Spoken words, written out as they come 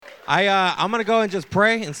I'm going to go and just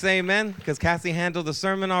pray and say amen because Cassie handled the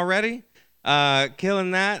sermon already,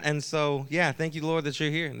 killing that. And so, yeah, thank you, Lord, that you're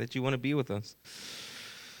here and that you want to be with us.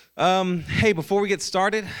 Hey, before we get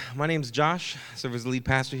started, my name's Josh. I serve as the lead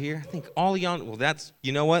pastor here. I think all of y'all,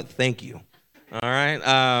 you know what? Thank you. All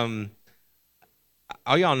right.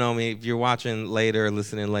 All y'all know me. If you're watching later,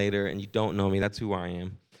 listening later, and you don't know me, that's who I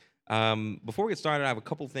am. Before we get started, I have a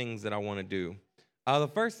couple things that I want to do. The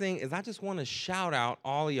first thing is I just want to shout out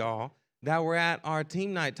all of y'all that were at our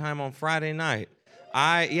team night time on Friday night.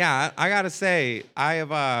 I got to say, I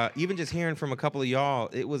have, even just hearing from a couple of y'all,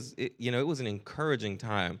 it was an encouraging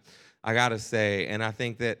time, I got to say. And I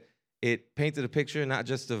think that it painted a picture not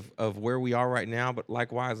just of where we are right now, but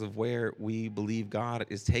likewise of where we believe God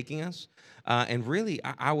is taking us. And really,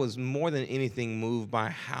 I was more than anything moved by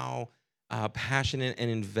how passionate and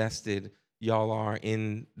invested y'all are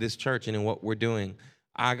in this church and in what we're doing.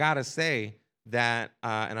 I got to say that,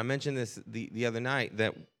 and I mentioned this the other night,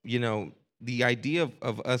 that, the idea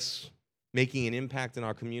of us making an impact in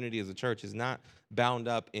our community as a church is not bound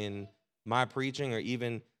up in my preaching or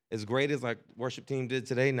even as great as like worship team did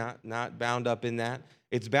today, not bound up in that.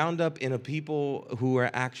 It's bound up in a people who are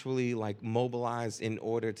actually like mobilized in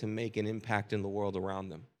order to make an impact in the world around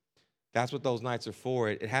them. That's what those nights are for.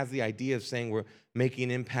 It has the idea of saying we're making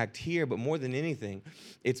an impact here, but more than anything,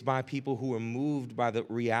 it's by people who are moved by the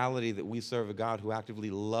reality that we serve a God who actively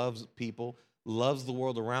loves people, loves the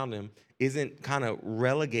world around him, isn't kind of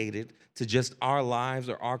relegated to just our lives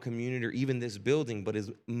or our community or even this building, but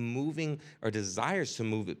is moving or desires to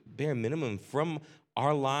move at bare minimum from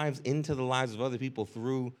our lives into the lives of other people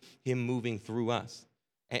through him moving through us.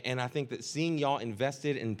 And I think that seeing y'all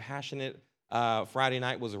invested and passionate Friday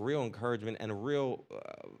night was a real encouragement and a real,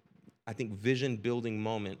 I think, vision-building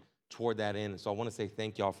moment toward that end. So I want to say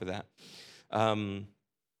thank y'all for that.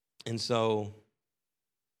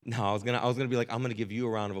 No, I was gonna be like, I'm gonna give you a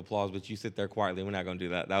round of applause, but you sit there quietly. We're not gonna do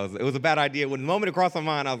that. It was a bad idea. When the moment it crossed my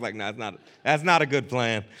mind, I was like, no, that's not a good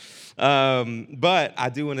plan. But I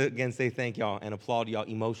do want to again say thank y'all and applaud y'all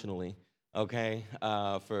emotionally, okay,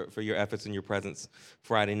 for your efforts and your presence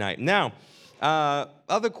Friday night. Now,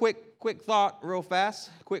 other quick thought, real fast.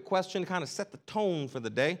 Quick question, kind of set the tone for the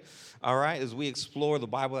day. All right, as we explore the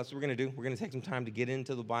Bible, that's what we're going to do. We're going to take some time to get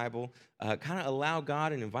into the Bible, kind of allow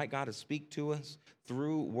God and invite God to speak to us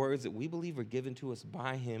through words that we believe are given to us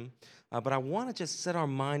by him. But I want to just set our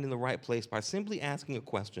mind in the right place by simply asking a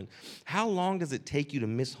question. How long does it take you to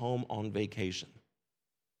miss home on vacation?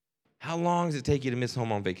 How long does it take you to miss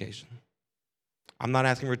home on vacation? I'm not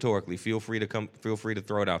asking rhetorically. Feel free to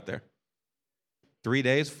throw it out there. 3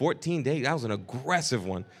 days, 14 days. That was an aggressive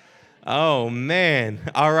one. Oh, man.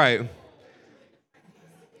 All right.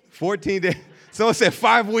 14 days. Someone said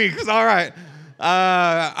 5 weeks. All right.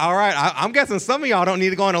 All right. I'm guessing some of y'all don't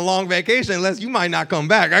need to go on a long vacation unless you might not come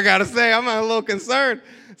back. I got to say, I'm a little concerned.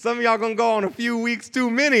 Some of y'all going to go on a few weeks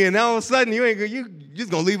too many, and all of a sudden you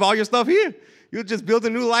just going to leave all your stuff here. You'll just build a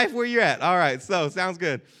new life where you're at. All right. So sounds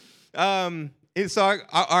good. All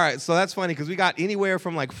right. So that's funny because we got anywhere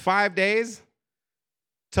from like 5 days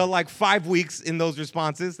to like 5 weeks in those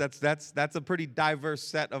responses. That's a pretty diverse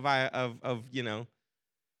set of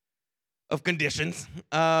conditions.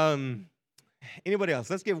 Anybody else?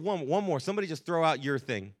 Let's give one more. Somebody just throw out your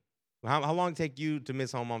thing. How long did it take you to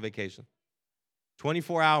miss home on vacation?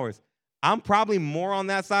 24 hours. I'm probably more on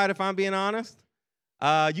that side if I'm being honest.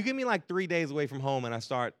 You give me like 3 days away from home and I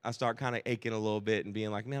start kind of aching a little bit and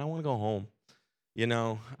being like, man, I want to go home.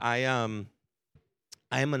 I am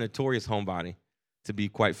a notorious homebody, to be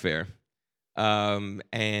quite fair.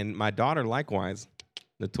 And my daughter, likewise,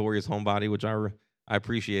 notorious homebody, which I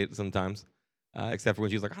appreciate sometimes, except for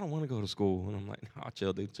when she's like, I don't want to go to school. And I'm like, oh,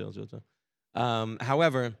 chill, dude, chill.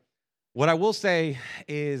 However, what I will say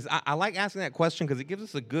is I like asking that question because it gives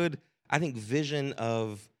us a good, I think, vision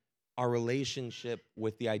of our relationship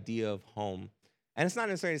with the idea of home. And it's not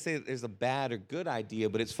necessarily to say that there's a bad or good idea,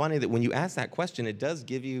 but it's funny that when you ask that question, it does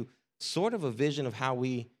give you sort of a vision of how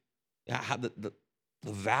the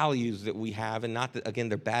values that we have, and not that, again,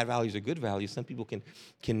 they're bad values or good values. Some people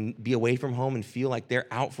can be away from home and feel like they're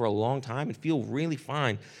out for a long time and feel really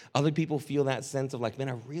fine. Other people feel that sense of like, man,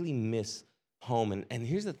 I really miss home. And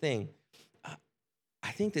here's the thing.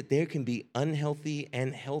 I think that there can be unhealthy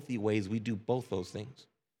and healthy ways we do both those things,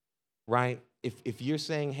 right? If you're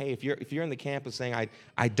saying, hey, if you're in the camp of saying,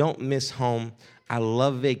 I don't miss home, I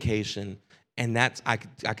love vacation, and I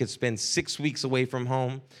could spend 6 weeks away from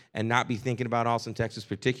home and not be thinking about Austin, Texas,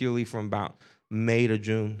 particularly from about May to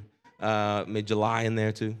June, mid-July in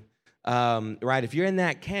there too. Right? If you're in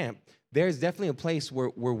that camp, there's definitely a place where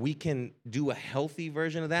we can do a healthy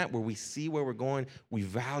version of that, where we see where we're going, we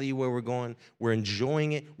value where we're going, we're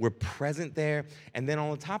enjoying it, we're present there. And then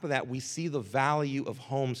on top of that, we see the value of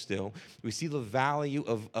home still. We see the value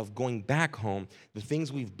of going back home, the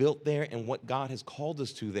things we've built there and what God has called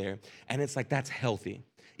us to there. And it's like, that's healthy.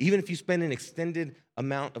 Even if you spend an extended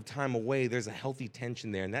amount of time away, there's a healthy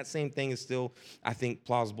tension there. And that same thing is still, I think,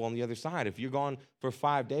 plausible on the other side. If you're gone for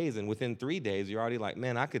 5 days and within 3 days, you're already like,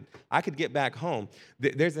 man, I could get back home.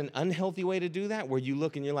 There's an unhealthy way to do that where you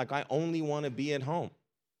look and you're like, I only want to be at home.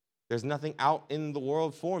 There's nothing out in the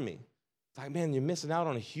world for me. It's like, man, you're missing out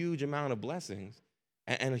on a huge amount of blessings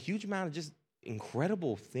and a huge amount of just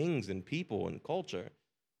incredible things and people and culture.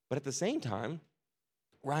 But at the same time,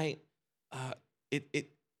 right,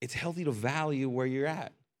 it's healthy to value where you're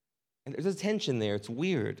at. And there's a tension there. It's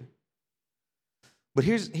weird. But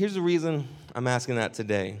here's the reason I'm asking that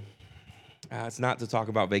today. It's not to talk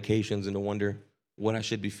about vacations and to wonder what I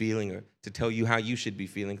should be feeling or to tell you how you should be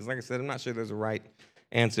feeling. Because like I said, I'm not sure there's a right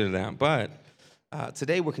answer to that. But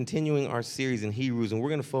today we're continuing our series in Hebrews, and we're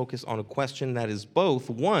going to focus on a question that is both,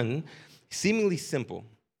 one, seemingly simple.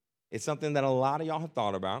 It's something that a lot of y'all have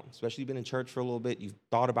thought about, especially been in church for a little bit. You've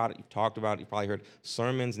thought about it. You've talked about it. You've probably heard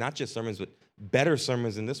sermons, not just sermons, but better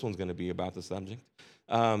sermons than this one's going to be about the subject.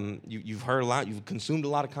 You've heard a lot. You've consumed a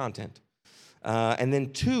lot of content. And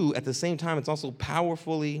then two, at the same time, it's also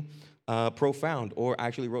powerfully profound, or I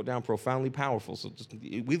actually wrote down profoundly powerful. So just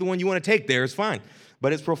either one you want to take there is fine.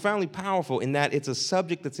 But it's profoundly powerful in that it's a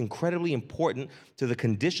subject that's incredibly important to the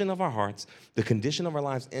condition of our hearts, the condition of our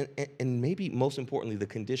lives, and maybe most importantly, the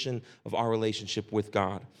condition of our relationship with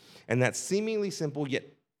God. And that seemingly simple yet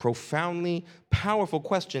profoundly powerful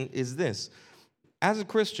question is this. As a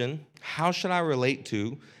Christian, how should I relate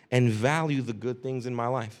to and value the good things in my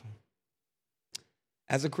life?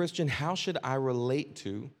 As a Christian, how should I relate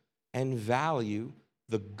to and value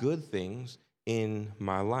the good things in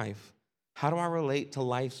my life? How do I relate to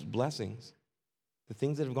life's blessings? The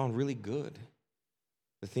things that have gone really good,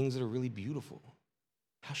 the things that are really beautiful.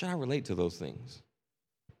 How should I relate to those things?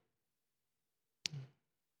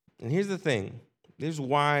 And here's the thing. Here's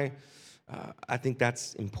why I think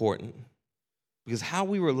that's important. Because how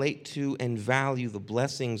we relate to and value the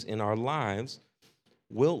blessings in our lives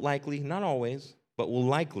will likely, not always, but will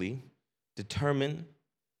likely determine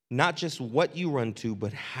not just what you run to,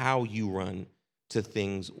 but how you run to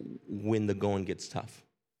things when the going gets tough.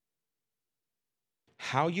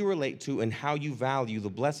 How you relate to and how you value the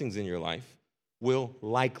blessings in your life will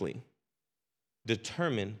likely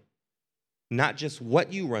determine not just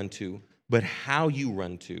what you run to, but how you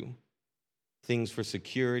run to things for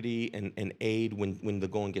security and aid when the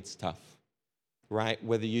going gets tough, right?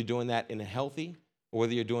 Whether you're doing that in a healthy or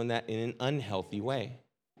whether you're doing that in an unhealthy way.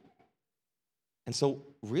 And so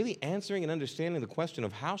really answering and understanding the question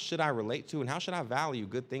of how should I relate to and how should I value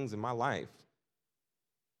good things in my life,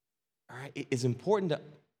 all right, it is important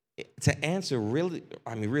to answer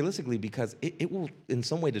realistically, because it will in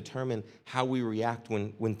some way determine how we react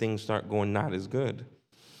when things start going not as good.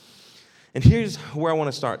 And here's where I want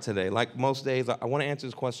to start today. Like most days, I want to answer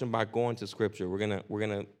this question by going to Scripture. We're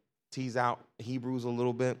gonna tease out Hebrews a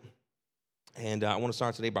little bit. And I want to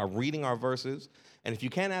start today by reading our verses. And if you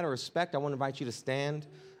can, out of respect, I want to invite you to stand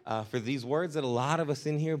for these words that a lot of us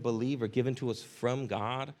in here believe are given to us from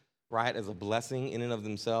God, right, as a blessing in and of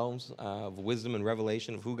themselves, of wisdom and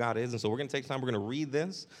revelation of who God is. And so we're going to take time. We're going to read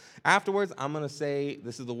this. Afterwards, I'm going to say,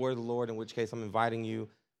 this is the word of the Lord, in which case I'm inviting you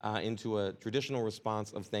into a traditional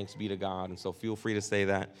response of thanks be to God. And so feel free to say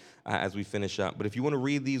that as we finish up. But if you want to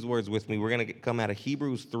read these words with me, we're going to come out of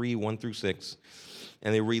Hebrews 3, 1 through 6.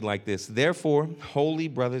 And they read like this. Therefore, holy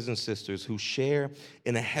brothers and sisters who share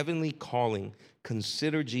in a heavenly calling,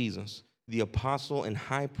 consider Jesus, the apostle and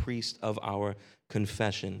high priest of our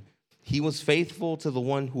confession. He was faithful to the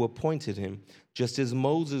one who appointed him, just as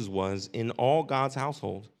Moses was in all God's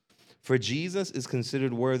household. For Jesus is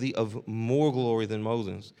considered worthy of more glory than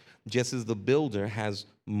Moses, just as the builder has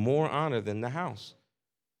more honor than the house.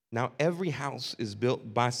 Now every house is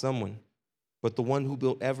built by someone, but the one who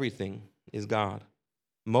built everything is God.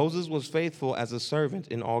 Moses was faithful as a servant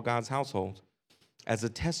in all God's household, as a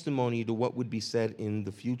testimony to what would be said in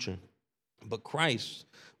the future. But Christ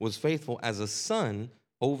was faithful as a son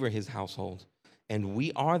over his household, and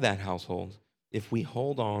we are that household if we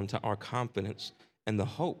hold on to our confidence and the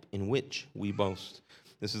hope in which we boast.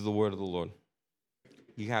 This is the word of the Lord.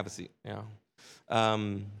 You have a seat. Yeah.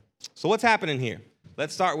 So what's happening here?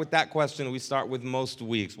 Let's start with that question we start with most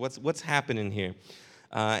weeks. What's happening here?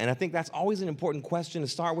 And I think that's always an important question to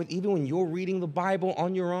start with, even when you're reading the Bible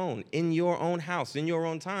on your own, in your own house, in your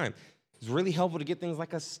own time. It's really helpful to get things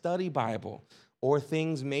like a study Bible or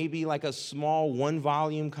things maybe like a small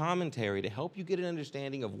one-volume commentary to help you get an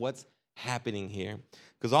understanding of what's happening here.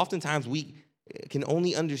 Because oftentimes we can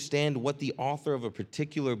only understand what the author of a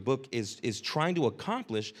particular book is trying to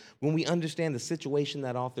accomplish when we understand the situation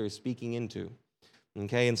that author is speaking into.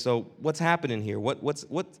 Okay, and so what's happening here? What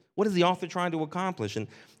is the author trying to accomplish? And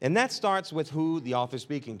that starts with who the author's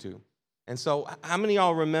speaking to. And so how many of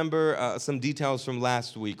y'all remember some details from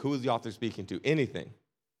last week? Who is the author speaking to? Anything?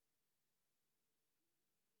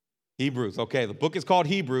 Hebrews. Okay, the book is called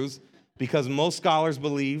Hebrews because most scholars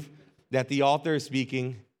believe that the author is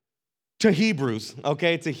speaking to Hebrews,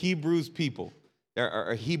 okay, to Hebrews people,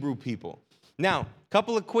 or Hebrew people. Now, a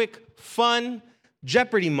couple of quick, fun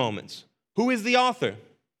Jeopardy moments. Who is the author?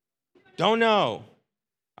 Don't know.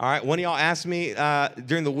 All right, one of y'all asked me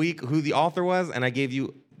during the week who the author was, and I gave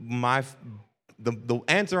you the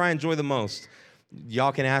answer I enjoy the most.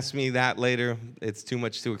 Y'all can ask me that later. It's too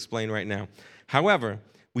much to explain right now. However,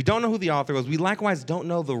 we don't know who the author was. We likewise don't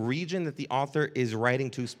know the region that the author is writing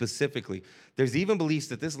to specifically. There's even beliefs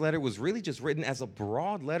that this letter was really just written as a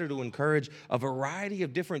broad letter to encourage a variety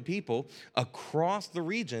of different people across the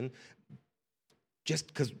region, just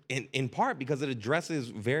because, in part, because it addresses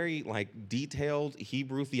very detailed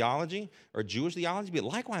Hebrew theology or Jewish theology, but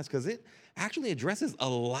likewise because it actually addresses a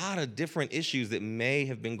lot of different issues that may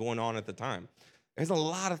have been going on at the time. There's a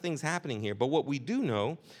lot of things happening here, but what we do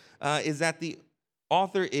know is that the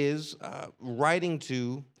author is writing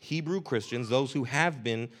to Hebrew Christians, those who have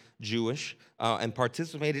been Jewish and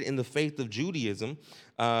participated in the faith of Judaism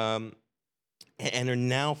and are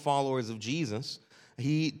now followers of Jesus.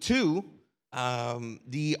 The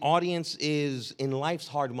audience is in life's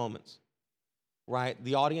hard moments, right?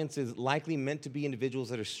 The audience is likely meant to be individuals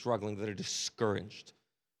that are struggling, that are discouraged,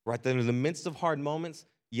 right? That in the midst of hard moments,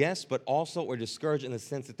 yes, but also are discouraged in the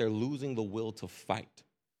sense that they're losing the will to fight.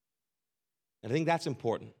 And I think that's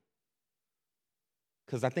important.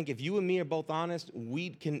 Because I think if you and me are both honest, we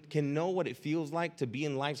can know what it feels like to be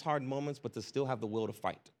in life's hard moments, but to still have the will to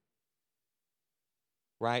fight.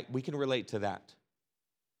 Right? We can relate to that.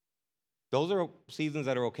 Those are seasons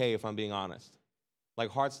that are okay, if I'm being honest.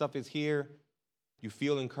 Like, hard stuff is here. You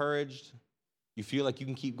feel encouraged. You feel like you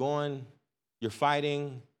can keep going. You're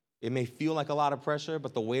fighting. It may feel like a lot of pressure,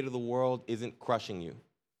 but the weight of the world isn't crushing you.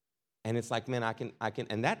 And it's like, man, I can,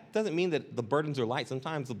 and that doesn't mean that the burdens are light.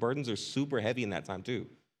 Sometimes the burdens are super heavy in that time too.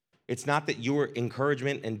 It's not that your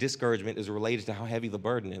encouragement and discouragement is related to how heavy the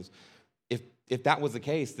burden is. If that was the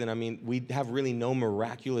case, then, I mean, we'd have really no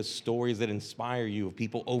miraculous stories that inspire you of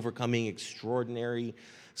people overcoming extraordinary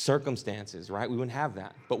circumstances, right? We wouldn't have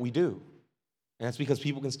that, but we do. And that's because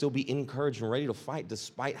people can still be encouraged and ready to fight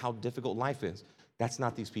despite how difficult life is. That's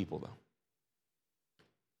not these people, though.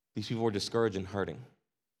 These people are discouraged and hurting.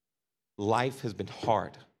 Life has been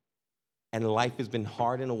hard, and life has been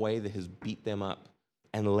hard in a way that has beat them up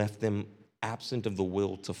and left them absent of the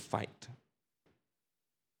will to fight.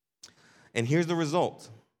 And here's the result,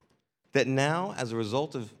 that now, as a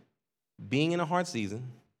result of being in a hard season,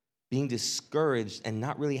 being discouraged and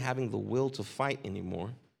not really having the will to fight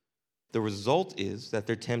anymore, the result is that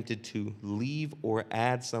they're tempted to leave or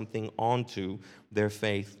add something onto their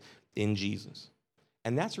faith in Jesus.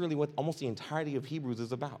 And that's really what almost the entirety of Hebrews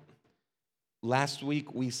is about. Last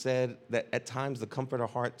week, we said that at times the comfort our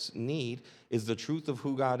hearts need is the truth of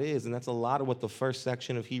who God is, and that's a lot of what the first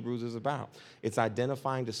section of Hebrews is about. It's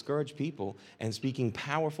identifying discouraged people and speaking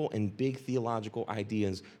powerful and big theological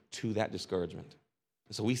ideas to that discouragement.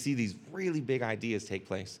 So we see these really big ideas take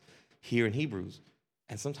place here in Hebrews,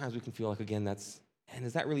 and sometimes we can feel like, again, and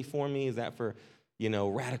is that really for me? Is that for,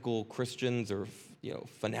 radical Christians or,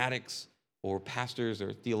 fanatics or pastors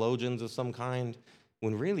or theologians of some kind?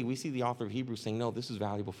 When really we see the author of Hebrews saying, no, this is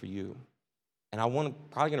valuable for you. And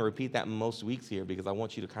probably going to repeat that most weeks here because I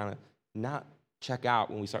want you to kind of not check out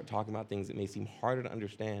when we start talking about things that may seem harder to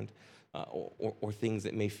understand or things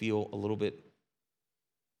that may feel a little bit,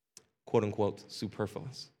 quote unquote,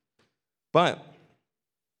 superfluous. But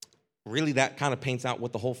really that kind of paints out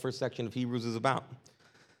what the whole first section of Hebrews is about.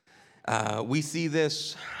 We see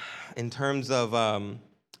this in terms of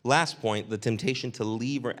last point, the temptation to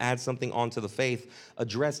leave or add something onto the faith,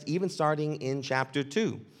 addressed even starting in chapter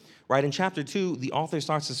 2. Right, in chapter 2, the author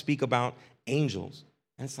starts to speak about angels.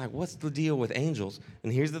 And it's like, what's the deal with angels?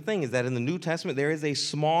 And here's the thing, is that in the New Testament, there is a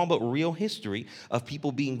small but real history of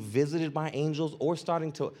people being visited by angels or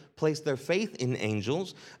starting to place their faith in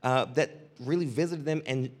angels that really visited them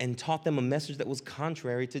and taught them a message that was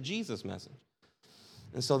contrary to Jesus' message.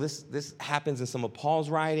 And so this happens in some of Paul's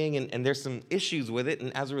writing, and there's some issues with it.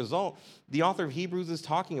 And as a result, the author of Hebrews is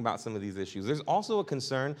talking about some of these issues. There's also a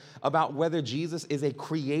concern about whether Jesus is a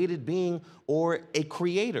created being or a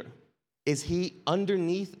creator. Is he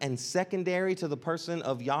underneath and secondary to the person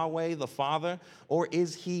of Yahweh, the Father, or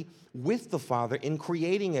is he with the Father in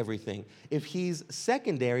creating everything? If he's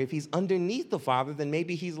secondary, if he's underneath the Father, then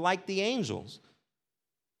maybe he's like the angels.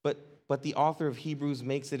 But the author of Hebrews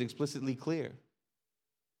makes it explicitly clear.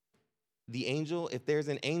 The angel, if there's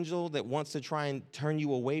an angel that wants to try and turn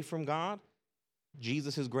you away from God,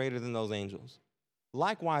 Jesus is greater than those angels.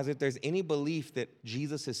 Likewise, if there's any belief that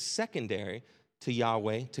Jesus is secondary to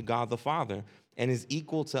Yahweh, to God the Father, and is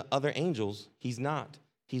equal to other angels, he's not.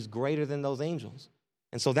 He's greater than those angels.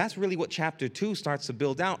 And so that's really what chapter 2 starts to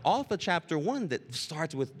build out off of chapter 1 that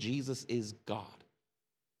starts with Jesus is God,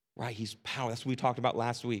 right? He's power. That's what we talked about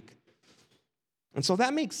last week. And so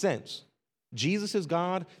that makes sense. Jesus is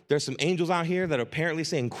God. There's some angels out here that are apparently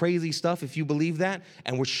saying crazy stuff if you believe that,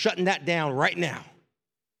 and we're shutting that down right now.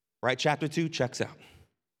 Right? Chapter 2 checks out.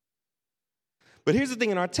 But here's the thing.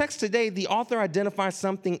 In our text today, the author identifies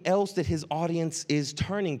something else that his audience is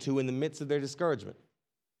turning to in the midst of their discouragement.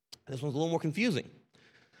 This one's a little more confusing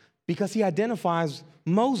because he identifies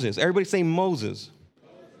Moses. Everybody say Moses.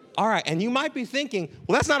 All right, and you might be thinking,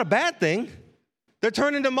 well, that's not a bad thing. They're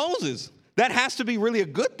turning to Moses. That has to be really a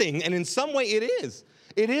good thing, and in some way it is.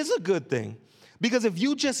 It is a good thing. Because if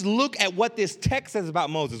you just look at what this text says about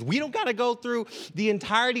Moses, we don't got to go through the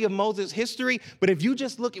entirety of Moses' history, but if you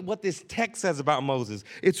just look at what this text says about Moses,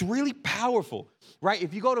 it's really powerful, right?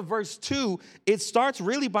 If you go to verse 2, it starts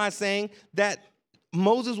really by saying that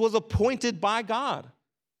Moses was appointed by God,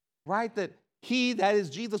 right? That he, that is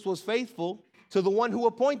Jesus, was faithful to the one who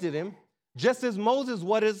appointed him, just as Moses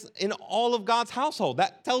was in all of God's household.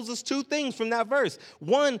 That tells us two things from that verse.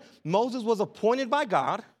 One, Moses was appointed by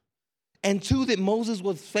God. And two, that Moses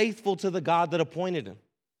was faithful to the God that appointed him.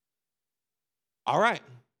 All right,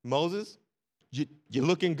 Moses, you're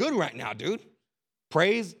looking good right now, dude.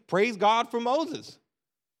 Praise God for Moses.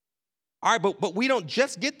 All right, but we don't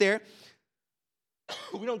just get there.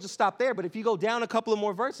 We don't just stop there. But if you go down a couple of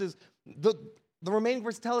more verses, the remaining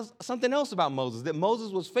verses tell us something else about Moses, that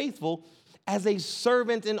Moses was faithful as a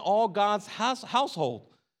servant in all God's household.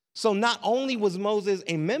 So not only was Moses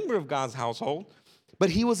a member of God's household, but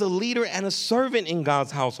he was a leader and a servant in God's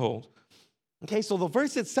household. Okay, so the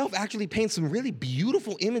verse itself actually paints some really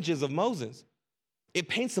beautiful images of Moses. It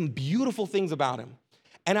paints some beautiful things about him.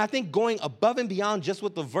 And I think going above and beyond just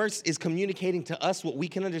what the verse is communicating to us, what we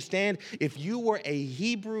can understand, if you were a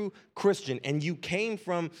Hebrew Christian and you came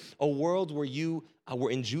from a world where you were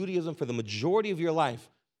in Judaism for the majority of your life,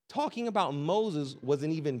 talking about Moses was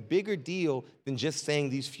an even bigger deal than just saying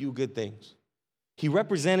these few good things. He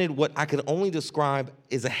represented what I could only describe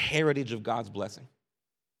as a heritage of God's blessing.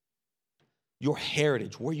 Your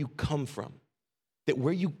heritage, where you come from. That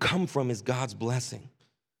where you come from is God's blessing.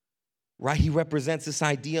 Right? He represents this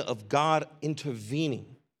idea of God intervening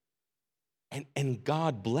and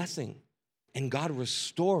God blessing and God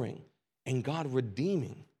restoring and God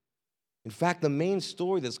redeeming. In fact, the main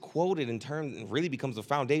story that's quoted in terms and really becomes the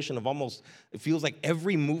foundation of almost, it feels like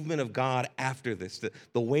every movement of God after this,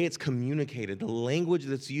 the way it's communicated, the language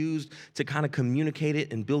that's used to kind of communicate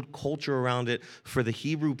it and build culture around it for the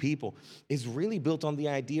Hebrew people is really built on the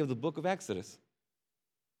idea of the book of Exodus,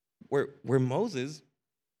 where Moses,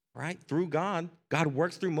 right, through God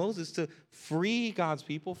works through Moses to free God's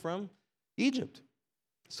people from Egypt.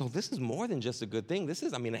 So this is more than just a good thing. This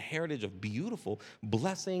is, a heritage of beautiful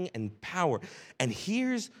blessing and power. And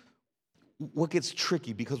here's what gets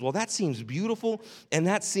tricky, because while that seems beautiful and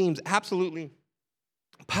that seems absolutely,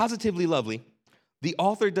 positively lovely, the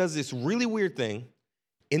author does this really weird thing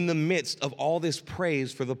in the midst of all this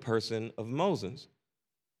praise for the person of Moses.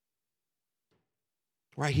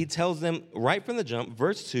 Right? He tells them right from the jump,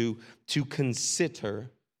 verse 2, to consider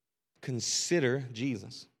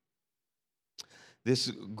Jesus.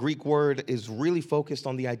 This Greek word is really focused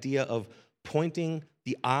on the idea of pointing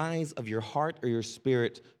the eyes of your heart or your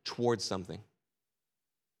spirit towards something.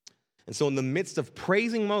 And so in the midst of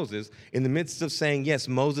praising Moses, in the midst of saying, yes,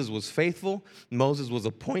 Moses was faithful, Moses was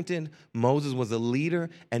appointed, Moses was a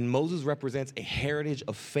leader, and Moses represents a heritage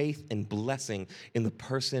of faith and blessing in the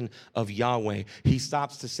person of Yahweh, he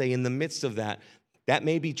stops to say, in the midst of that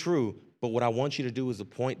may be true, but what I want you to do is to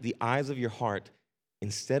point the eyes of your heart,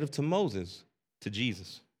 instead of to Moses, to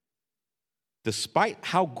Jesus. Despite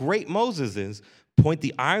how great Moses is, point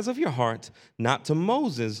the eyes of your heart not to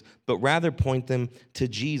Moses, but rather point them to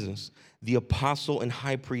Jesus, the apostle and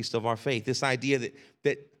high priest of our faith. This idea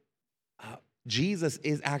that Jesus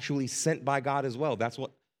is actually sent by God as well. That's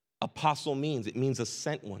what apostle means. It means a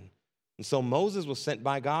sent one. And so Moses was sent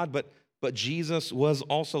by God, but Jesus was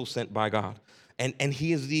also sent by God. And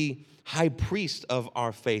he is the high priest of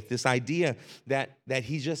our faith. This idea that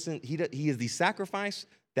he is the sacrifice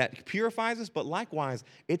that purifies us, but likewise,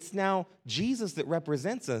 it's now Jesus that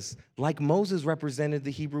represents us like Moses represented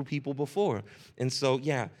the Hebrew people before. And so,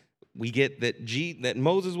 yeah, we get that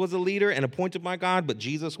Moses was a leader and appointed by God, but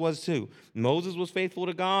Jesus was too. Moses was faithful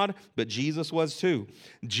to God, but Jesus was too.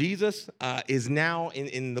 Jesus is now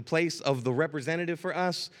in the place of the representative for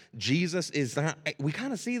us. Jesus is not, we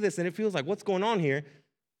kind of see this and it feels like, what's going on here?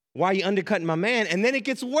 Why are you undercutting my man? And then it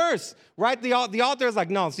gets worse, right? The author is like,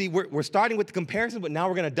 no, see, we're starting with the comparison, but now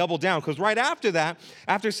we're going to double down. Because right after that,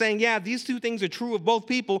 after saying, yeah, these two things are true of both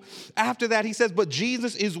people, after that he says, but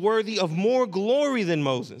Jesus is worthy of more glory than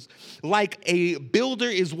Moses. Like a builder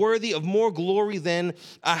is worthy of more glory than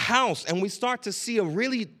a house. And we start to see a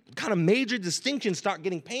really kind of major distinction start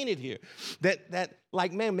getting painted here. That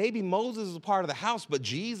like, man, maybe Moses is a part of the house, but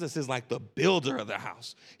Jesus is like the builder of the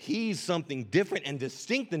house. He's something different and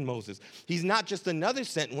distinct than Moses. He's not just another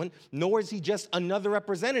sent one, nor is he just another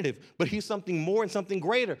representative, but he's something more and something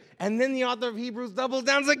greater. And then the author of Hebrews doubles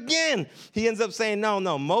down again. He ends up saying, no,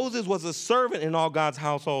 Moses was a servant in all God's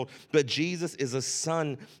household, but Jesus is a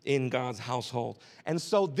son in God's household. And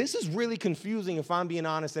so this is really confusing if I'm being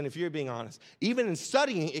honest and if you're being honest. Even in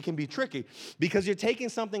studying, it can be tricky because you're taking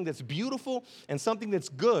something that's beautiful and something that's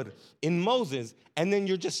good in Moses, and then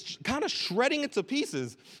you're just kind of shredding it to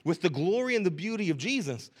pieces with the glory and the beauty of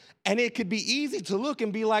Jesus. And it could be easy to look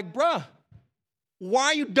and be like, bruh, why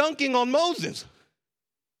are you dunking on Moses?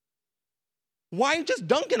 Why are you just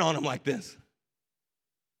dunking on him like this?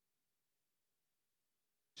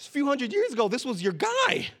 Just a few hundred years ago, this was your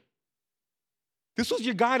guy. This was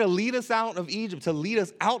your guy to lead us out of Egypt, to lead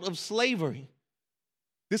us out of slavery.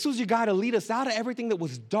 This was your guy to lead us out of everything that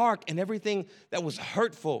was dark and everything that was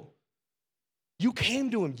hurtful. You came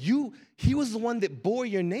to him. He was the one that bore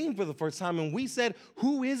your name for the first time. And we said,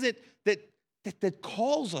 who is it that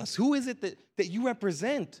calls us? Who is it that you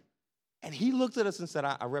represent? And he looked at us and said,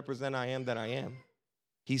 I represent I am that I am.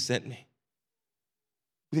 He sent me.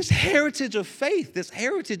 This heritage of faith, this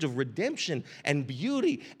heritage of redemption and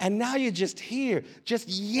beauty. And now you're just here, just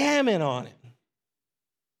yamming on it.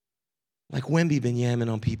 Like Wemby been yamming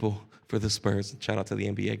on people for the Spurs. Shout out to the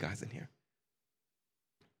NBA guys in here.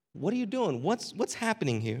 What are you doing? What's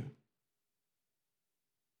happening here?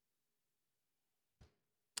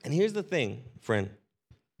 And here's the thing, friend.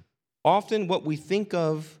 Often what we think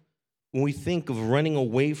of when we think of running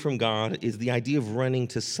away from God is the idea of running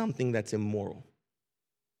to something that's immoral.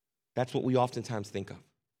 That's what we oftentimes think of.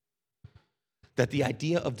 That the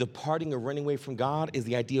idea of departing or running away from God is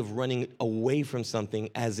the idea of running away from something,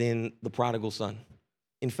 as in the prodigal son.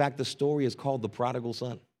 In fact, the story is called The Prodigal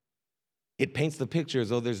Son. It paints the picture as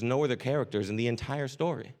though there's no other characters in the entire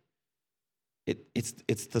story.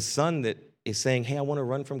 It's the son that is saying, hey, I want to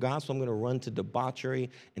run from God, so I'm going to run to debauchery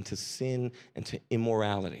and to sin and to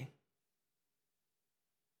immorality.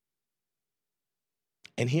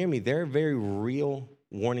 And hear me, there are very real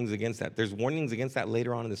warnings against that. There's warnings against that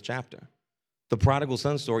later on in this chapter. The prodigal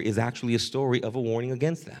son story is actually a story of a warning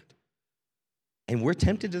against that. And we're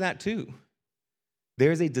tempted to that too.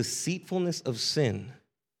 There's a deceitfulness of sin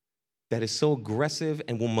that is so aggressive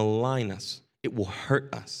and will malign us. It will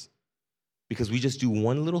hurt us because we just do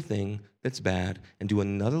one little thing that's bad and do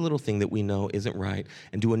another little thing that we know isn't right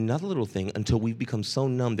and do another little thing until we've become so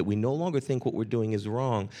numb that we no longer think what we're doing is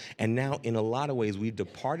wrong. And now, in a lot of ways, we've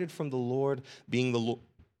departed from the Lord being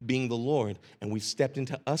the Lord, and we've stepped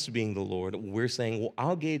into us being the Lord. We're saying, well,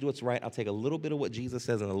 I'll gauge what's right. I'll take a little bit of what Jesus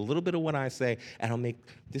says and a little bit of what I say, and I'll make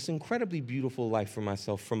this incredibly beautiful life for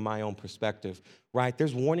myself from my own perspective, right?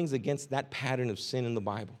 There's warnings against that pattern of sin in the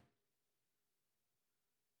Bible.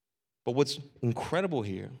 But what's incredible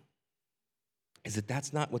here is that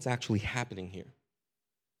that's not what's actually happening here.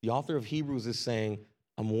 The author of Hebrews is saying,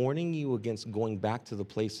 I'm warning you against going back to the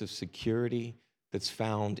place of security that's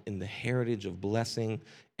found in the heritage of blessing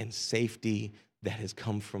and safety that has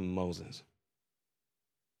come from Moses.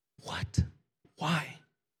 What? Why?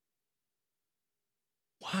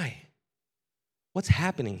 Why? What's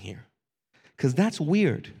happening here? Because that's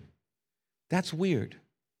weird. That's weird.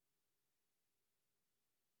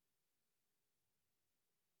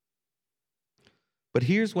 But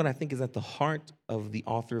here's what I think is at the heart of the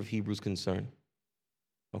author of Hebrews' concern,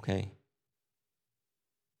 okay?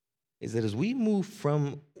 Is that as we move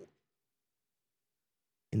from,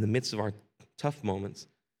 in the midst of our tough moments,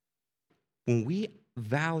 when we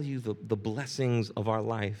value the blessings of our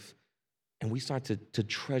life and we start to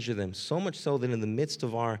treasure them, so much so that in the midst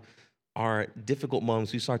of our difficult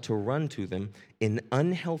moments, we start to run to them in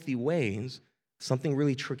unhealthy ways. Something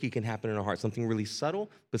really tricky can happen in our heart, something really subtle,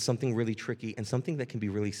 but something really tricky, and something that can be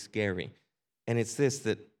really scary. And it's this,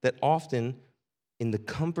 that often in the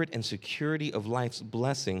comfort and security of life's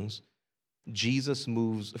blessings, Jesus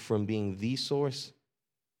moves from being the source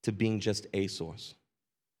to being just a source.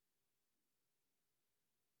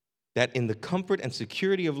 That in the comfort and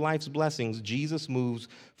security of life's blessings, Jesus moves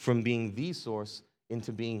from being the source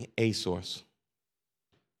into being a source.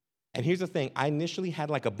 And here's the thing, I initially had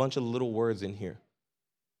like a bunch of little words in here,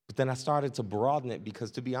 but then I started to broaden it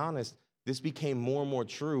because, to be honest, this became more and more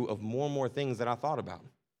true of more and more things that I thought about.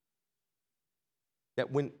 That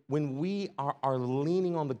when we are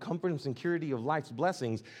leaning on the comfort and security of life's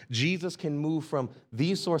blessings, Jesus can move from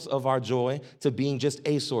the source of our joy to being just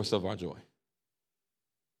a source of our joy.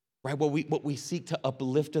 Right? What we seek to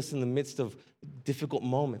uplift us in the midst of difficult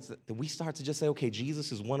moments, that we start to just say, okay,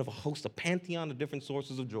 Jesus is one of a host, a pantheon of different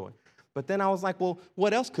sources of joy. But then I was like, well,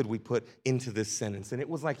 what else could we put into this sentence? And it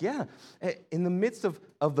was like, yeah, in the midst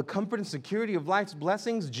of the comfort and security of life's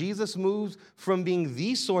blessings, Jesus moves from being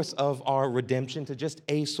the source of our redemption to just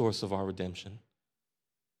a source of our redemption.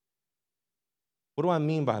 What do I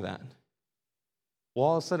mean by that? Well,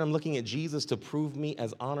 all of a sudden, I'm looking at Jesus to prove me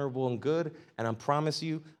as honorable and good, and I promise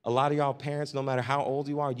you, a lot of y'all parents, no matter how old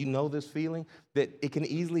you are, you know this feeling, that it can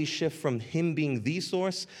easily shift from him being the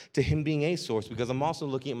source to him being a source, because I'm also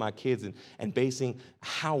looking at my kids and basing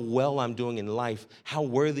how well I'm doing in life, how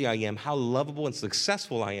worthy I am, how lovable and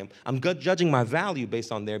successful I am. I'm judging my value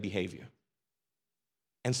based on their behavior.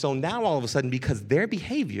 And so now, all of a sudden, because their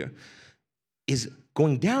behavior is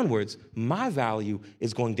going downwards, my value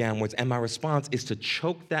is going downwards, and my response is to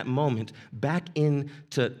choke that moment back into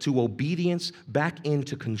obedience, back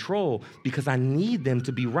into control, because I need them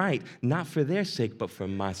to be right, not for their sake, but for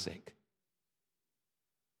my sake.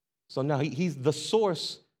 So now he's the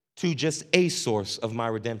source to just a source of my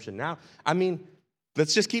redemption. Now, I mean,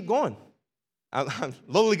 let's just keep going.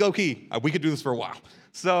 Lowly go key. We could do this for a while.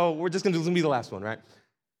 So we're just going to be the last one, right?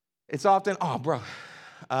 It's often, oh, bro,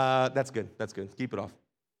 that's good. Keep it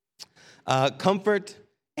off. Comfort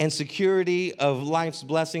and security of life's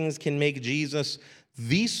blessings can make Jesus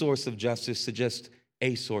the source of justice to just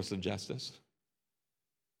a source of justice.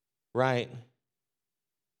 Right?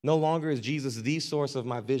 No longer is Jesus the source of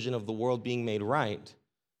my vision of the world being made right,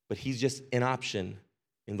 but he's just an option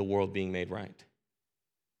in the world being made right.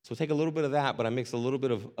 So take a little bit of that, but I mix a little bit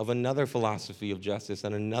of another philosophy of justice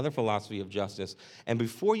and another philosophy of justice. And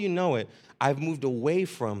before you know it, I've moved away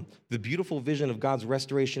from the beautiful vision of God's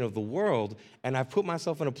restoration of the world, and I've put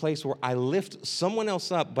myself in a place where I lift someone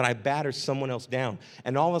else up, but I batter someone else down.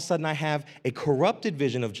 And all of a sudden, I have a corrupted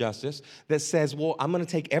vision of justice that says, well, I'm going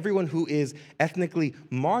to take everyone who is ethnically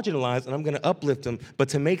marginalized, and I'm going to uplift them. But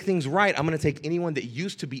to make things right, I'm going to take anyone that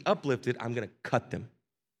used to be uplifted, I'm going to cut them.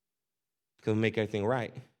 Because make everything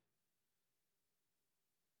right.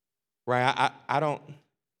 Right,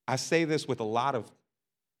 I say this with a lot of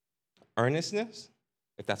earnestness,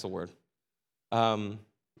 if that's a word. I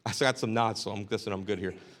still got some nods, so I'm guessing I'm good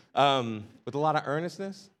here. With a lot of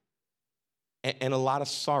earnestness and a lot of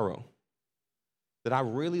sorrow, that I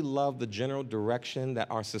really love the general direction that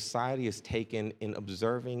our society has taken in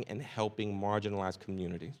observing and helping marginalized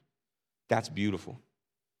communities. That's beautiful.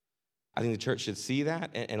 I think the church should see that,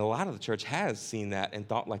 and a lot of the church has seen that and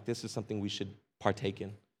thought like this is something we should partake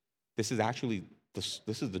in. This is actually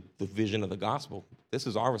the vision of the gospel. This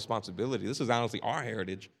is our responsibility. This is honestly our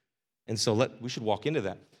heritage. And so we should walk into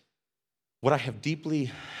that. What I have deeply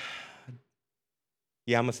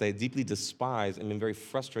despised and been very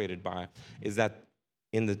frustrated by is that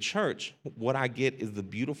in the church, what I get is the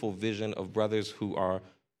beautiful vision of brothers who are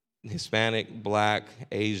Hispanic, Black,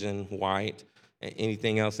 Asian, white,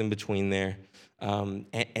 anything else in between there,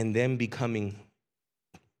 and them becoming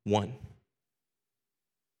one.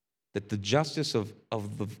 That the justice of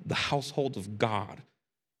the household of God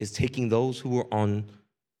is taking those who are on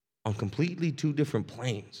completely two different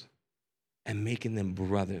planes and making them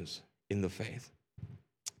brothers in the faith.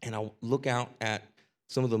 And I look out at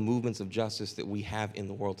some of the movements of justice that we have in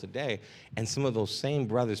the world today, and some of those same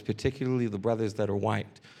brothers, particularly the brothers that are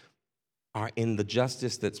white, are in the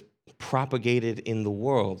justice that's propagated in the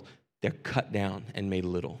world, they're cut down and made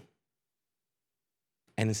little.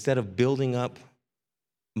 And instead of building up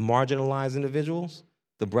marginalized individuals,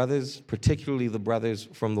 the brothers, particularly the brothers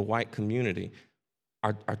from the white community,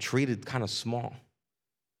 are treated kind of small,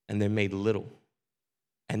 and they're made little.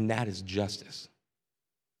 And that is justice.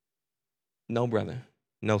 No brother,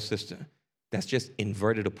 no sister. That's just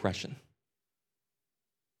inverted oppression.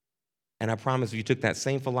 And I promise if you took that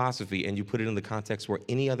same philosophy and you put it in the context where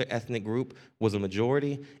any other ethnic group was a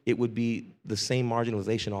majority, it would be the same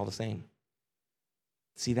marginalization all the same.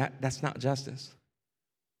 See, that's not justice.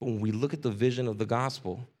 But when we look at the vision of the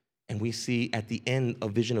gospel and we see at the end a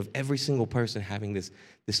vision of every single person having this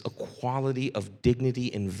equality of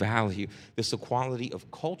dignity and value, this equality of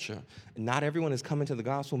culture. Not everyone is coming to the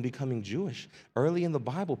gospel and becoming Jewish. Early in the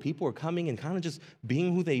Bible, people are coming and kind of just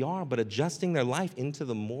being who they are, but adjusting their life into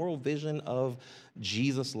the moral vision of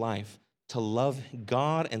Jesus' life, to love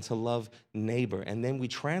God and to love neighbor. And then we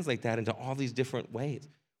translate that into all these different ways.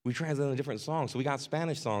 We translate into different songs. So we got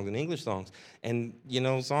Spanish songs and English songs. And,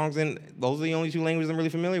 songs in, those are the only two languages I'm really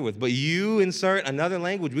familiar with. But you insert another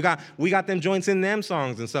language. We got them joints in them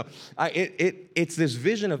songs. And so it's this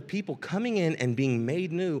vision of people coming in and being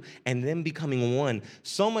made new and then becoming one.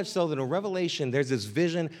 So much so that in Revelation, there's this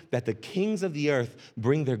vision that the kings of the earth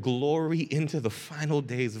bring their glory into the final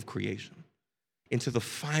days of creation, into the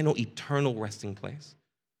final eternal resting place.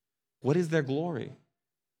 What is their glory?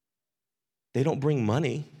 They don't bring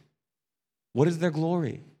money. What is their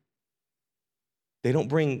glory? They don't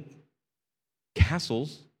bring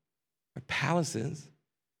castles or palaces.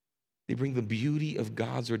 They bring the beauty of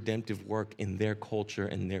God's redemptive work in their culture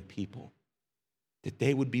and their people. That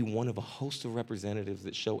they would be one of a host of representatives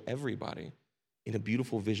that show everybody in a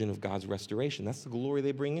beautiful vision of God's restoration. That's the glory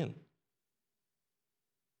they bring in.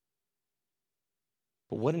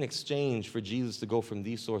 But what an exchange for Jesus to go from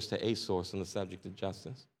the source to a source on the subject of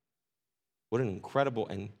justice. What an incredible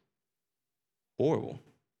and horrible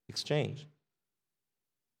exchange.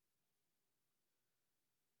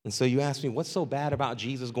 And so you ask me, what's so bad about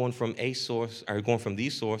Jesus going from a source, or going from the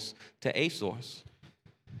source to a source?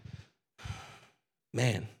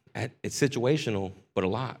 Man, it's situational, but a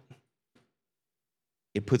lot.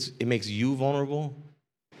 It makes you vulnerable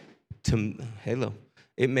to, hello.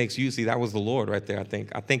 It makes you, see, that was the Lord right there, I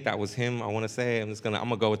think that was him, I want to say. I'm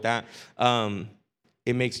gonna go with that.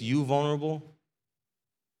 It makes you vulnerable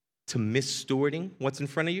to misstewarding what's in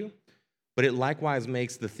front of you, but it likewise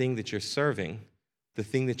makes the thing that you're serving, the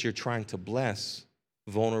thing that you're trying to bless,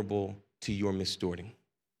 vulnerable to your misstewarding.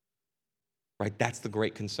 Right? That's the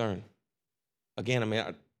great concern. Again,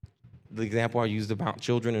 the example I used about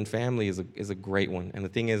children and family is a great one. And the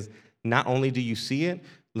thing is, not only do you see it,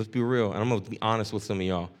 let's be real, and I'm going to be honest with some of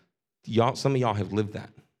y'all. Some of y'all have lived that.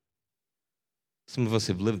 Some of us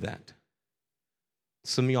have lived that.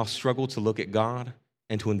 Some of y'all struggle to look at God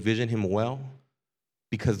and to envision him well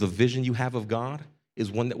because the vision you have of God is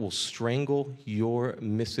one that will strangle your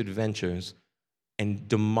misadventures and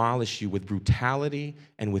demolish you with brutality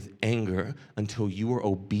and with anger until you are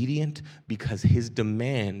obedient, because his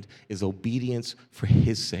demand is obedience for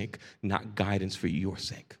his sake, not guidance for your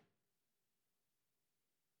sake.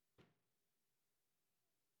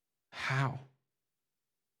 How?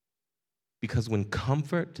 Because when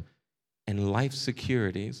comfort and life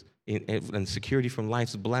securities and security from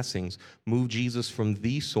life's blessings move Jesus from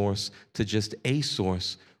the source to just a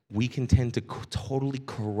source, we can tend to totally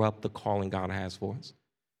corrupt the calling God has for us.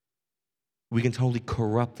 We can totally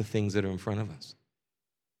corrupt the things that are in front of us.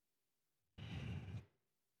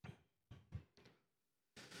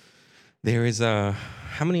 There is how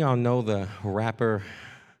many of y'all know the rapper?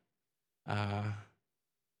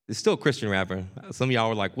 It's still a Christian rapper. Some of y'all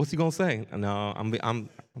were like, what's he gonna say? No, I'm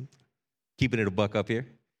keeping it a buck up here.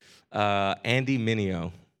 Andy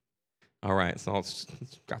Mineo. All right, so it's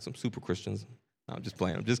got some super Christians. No, I'm just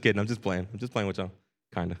playing. I'm just kidding. I'm just playing with y'all,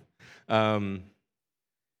 kind of.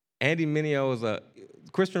 Andy Mineo is a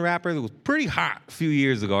Christian rapper that was pretty hot a few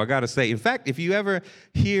years ago, I got to say. In fact, if you ever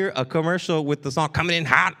hear a commercial with the song Coming In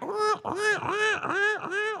Hot,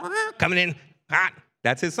 Coming In Hot,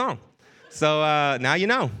 that's his song. So now you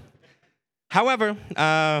know. However,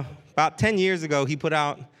 about 10 years ago, he put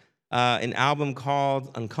out an album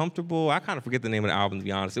called Uncomfortable. I kind of forget the name of the album, to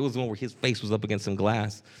be honest. It was the one where his face was up against some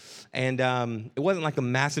glass. And it wasn't like a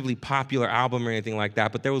massively popular album or anything like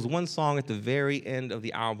that, but there was one song at the very end of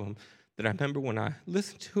the album that I remember when I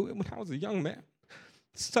listened to it when I was a young man.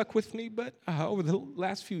 It stuck with me, but over the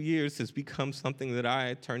last few years, it's become something that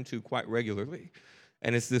I turn to quite regularly.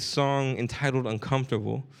 And it's this song entitled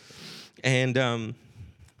Uncomfortable. And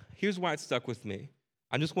here's why it stuck with me.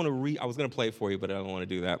 I just want to read, I was going to play it for you, but I don't want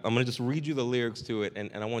to do that. I'm going to just read you the lyrics to it,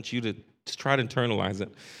 and I want you to just try to internalize it.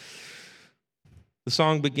 The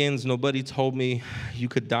song begins, nobody told me you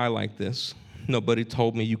could die like this. Nobody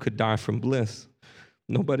told me you could die from bliss.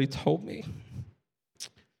 Nobody told me.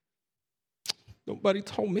 Nobody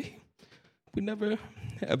told me. We never,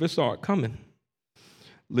 ever saw it coming.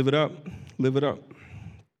 Live it up, live it up.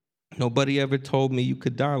 Nobody ever told me you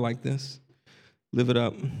could die like this. Live it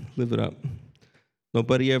up. Live it up.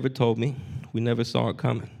 Nobody ever told me. We never saw it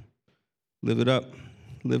coming. Live it up.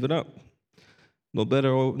 Live it up.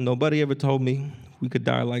 Nobody ever told me we could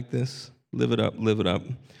die like this. Live it up. Live it up.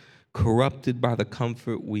 Corrupted by the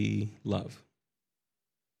comfort we love.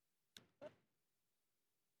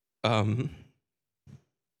 When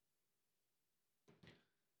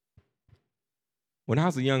I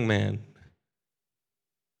was a young man,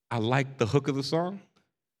 I liked the hook of the song,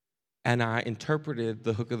 and I interpreted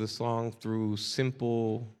the hook of the song through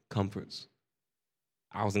simple comforts.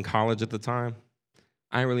 I was in college at the time.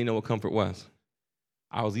 I didn't really know what comfort was.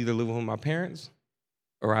 I was either living with my parents,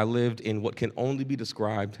 or I lived in what can only be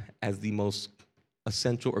described as the most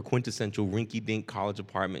essential or quintessential rinky-dink college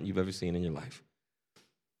apartment you've ever seen in your life.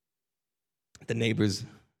 The neighbors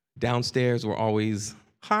downstairs were always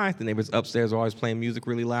high. The neighbors upstairs were always playing music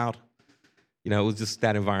really loud. It was just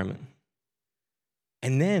that environment.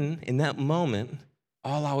 And then, in that moment,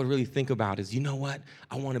 all I would really think about is, you know what?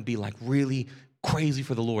 I want to be like really crazy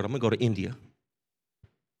for the Lord. I'm going to go to India.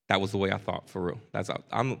 That was the way I thought, for real.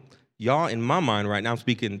 Y'all, in my mind right now, I'm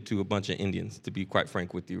speaking to a bunch of Indians, to be quite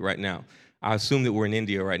frank with you right now. I assume that we're in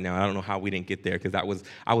India right now. I don't know how we didn't get there, because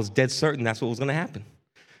I was dead certain that's what was going to happen.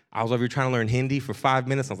 I was over here trying to learn Hindi for 5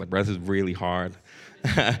 minutes. I was like, bro, this is really hard.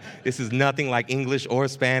 This is nothing like English or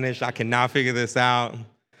Spanish. I cannot figure this out.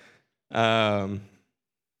 But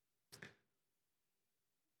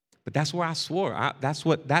that's where I swore.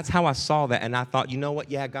 That's how I saw that. And I thought, you know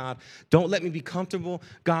what? Yeah, God, don't let me be comfortable.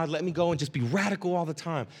 God, let me go and just be radical all the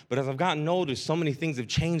time. But as I've gotten older, so many things have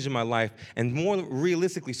changed in my life. And more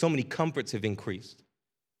realistically, so many comforts have increased.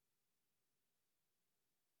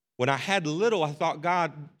 When I had little, I thought,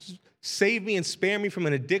 God, save me and spare me from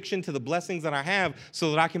an addiction to the blessings that I have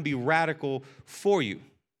so that I can be radical for you.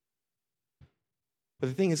 But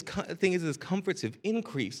the thing is, as comforts have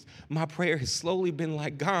increased, my prayer has slowly been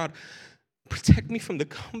like, God, protect me from the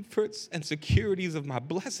comforts and securities of my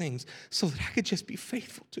blessings so that I could just be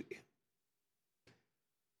faithful to you.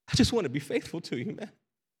 I just want to be faithful to you, man.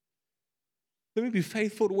 Let me be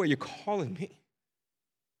faithful to where you're calling me.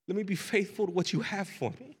 Let me be faithful to what you have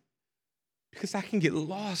for me. Because I can get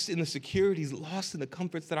lost in the securities, lost in the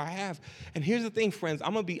comforts that I have. And here's the thing, friends,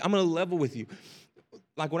 I'm gonna level with you.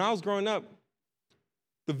 Like when I was growing up,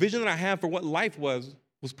 the vision that I had for what life was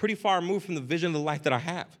pretty far removed from the vision of the life that I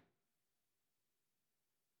have.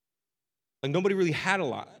 Like nobody really had a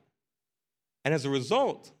lot. And as a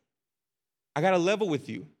result, I gotta level with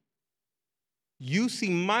you. You see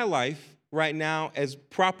my life right now as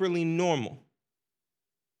properly normal.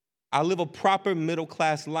 I live a proper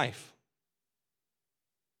middle-class life.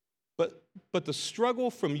 But the struggle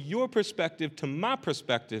from your perspective to my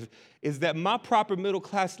perspective is that my proper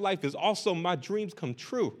middle-class life is also my dreams come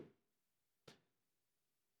true.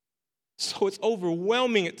 So it's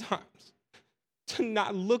overwhelming at times to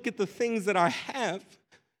not look at the things that I have,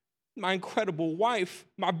 my incredible wife,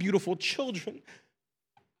 my beautiful children.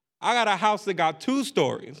 I got a house that got 2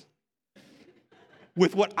 stories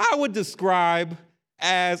with what I would describe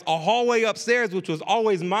as a hallway upstairs, which was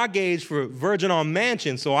always my gauge for verging on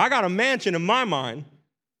mansion. So I got a mansion in my mind.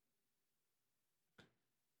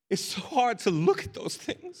 It's so hard to look at those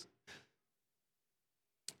things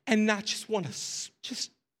and not just want to just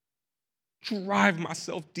drive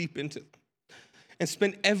myself deep into them and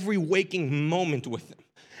spend every waking moment with them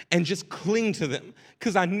and just cling to them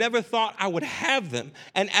because I never thought I would have them.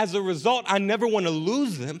 And as a result, I never want to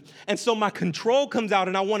lose them. And so my control comes out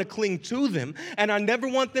and I want to cling to them. And I never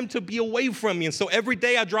want them to be away from me. And so every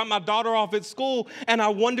day I drop my daughter off at school and I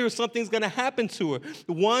wonder if something's going to happen to her.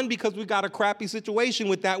 One, because we got a crappy situation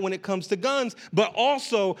with that when it comes to guns, but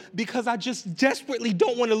also because I just desperately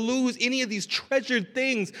don't want to lose any of these treasured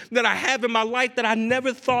things that I have in my life that I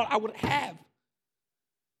never thought I would have.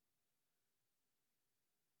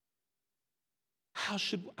 How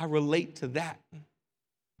should I relate to that?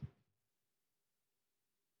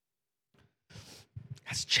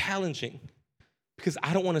 That's challenging because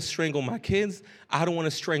I don't want to strangle my kids. I don't want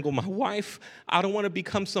to strangle my wife. I don't want to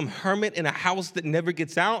become some hermit in a house that never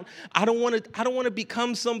gets out. I don't want to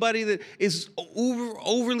become somebody that is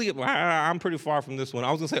overly. I'm pretty far from this one.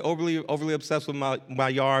 I was gonna say overly obsessed with my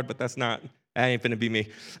yard, but that ain't finna be me.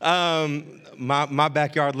 My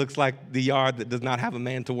backyard looks like the yard that does not have a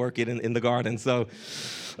man to work it in the garden. So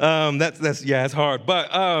it's hard.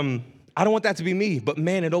 But I don't want that to be me. But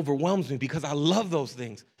man, it overwhelms me because I love those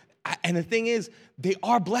things. And the thing is, they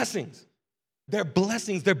are blessings. They're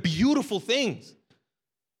blessings. They're beautiful things.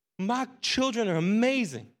 My children are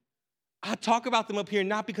amazing. I talk about them up here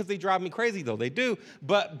not because they drive me crazy, though they do,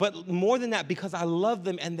 but more than that, because I love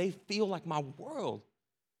them and they feel like my world.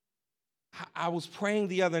 I was praying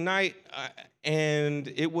the other night, and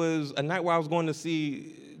it was a night where I was going to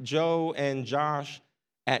see Joe and Josh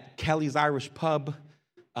at Kelly's Irish Pub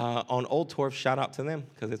on Old Torf. Shout out to them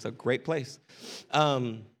because it's a great place.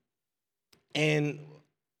 And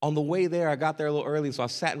on the way there, I got there a little early, so I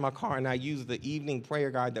sat in my car and I used the evening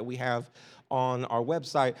prayer guide that we have on our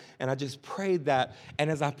website, and I just prayed that.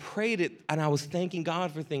 And as I prayed it, and I was thanking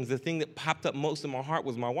God for things, the thing that popped up most in my heart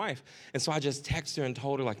was my wife. And so I just texted her and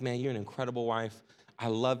told her, like, man, you're an incredible wife. I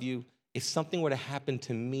love you. If something were to happen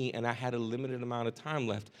to me and I had a limited amount of time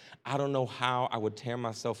left, I don't know how I would tear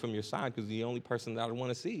myself from your side because you're the only person that I want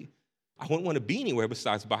to see. I wouldn't want to be anywhere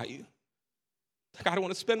besides by you. Like, I don't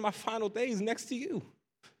want to spend my final days next to you.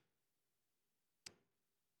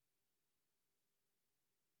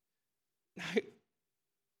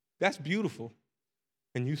 That's beautiful.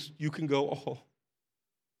 And you can go, oh.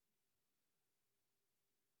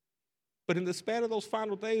 But in the span of those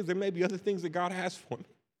final days, there may be other things that God has for me.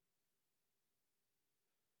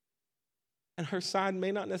 And her side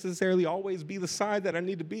may not necessarily always be the side that I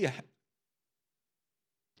need to be at.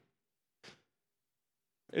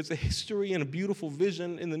 There's a history and a beautiful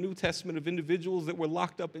vision in the New Testament of individuals that were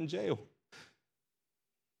locked up in jail,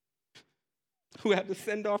 who had to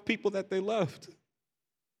send off people that they loved,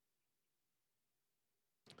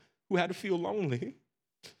 who had to feel lonely,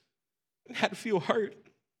 had to feel hurt,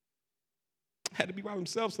 had to be by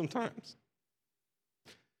themselves sometimes,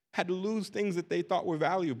 had to lose things that they thought were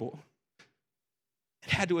valuable,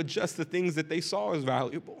 and had to adjust the things that they saw as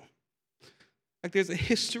valuable. Like, there's a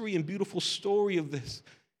history and beautiful story of this.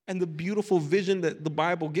 And the beautiful vision that the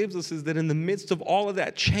Bible gives us is that in the midst of all of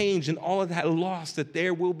that change and all of that loss, that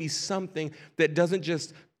there will be something that doesn't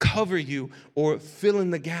just cover you or fill in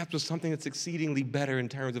the gaps with something that's exceedingly better in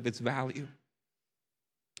terms of its value,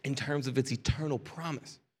 in terms of its eternal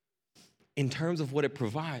promise, in terms of what it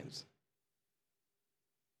provides.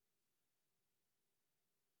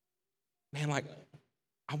 Man, like,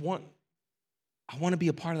 I want to be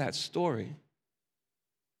a part of that story.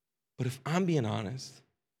 But if I'm being honest,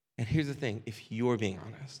 and here's the thing, if you're being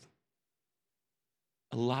honest,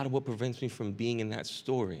 a lot of what prevents me from being in that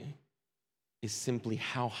story is simply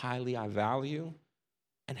how highly I value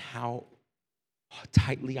and how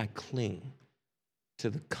tightly I cling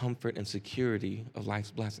to the comfort and security of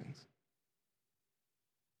life's blessings.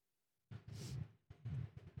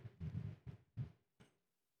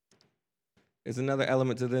 There's another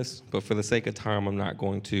element to this, but for the sake of time, I'm not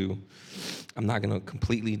going to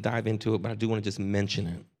completely dive into it, but I do want to just mention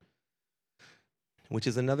it, which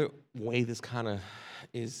is another way this kind of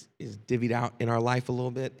is divvied out in our life a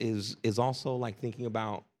little bit, is also like thinking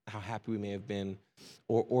about how happy we may have been,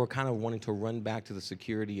 or kind of wanting to run back to the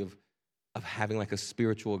security of having like a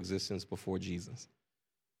spiritual existence before Jesus.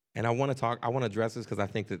 And I want to address this because I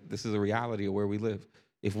think that this is a reality of where we live.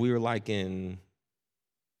 If we were like in,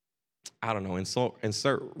 I don't know,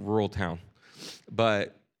 insert rural town,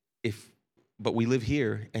 but we live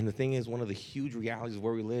here, and the thing is, one of the huge realities of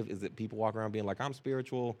where we live is that people walk around being like, I'm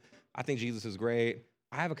spiritual, I think Jesus is great,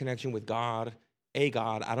 I have a connection with God,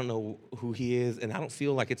 I don't know who he is, and I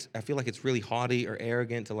feel like it's really haughty or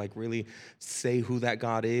arrogant to like really say who that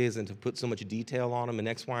God is and to put so much detail on him and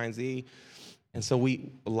X, Y, and Z. And so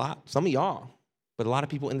some of y'all, but a lot of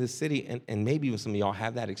people in this city, and maybe even some of y'all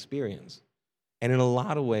have that experience. And in a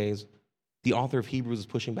lot of ways, the author of Hebrews is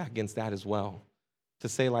pushing back against that as well, to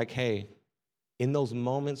say like, hey, in those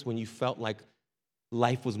moments when you felt like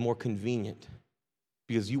life was more convenient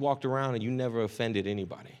because you walked around and you never offended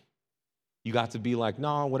anybody. You got to be like,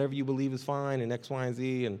 no, whatever you believe is fine, and X, Y, and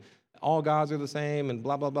Z, and all gods are the same, and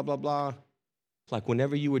blah, blah, blah, blah, blah. Like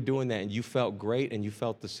whenever you were doing that and you felt great and you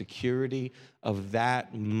felt the security of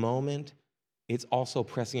that moment, it's also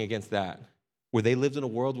pressing against that. Where they lived in a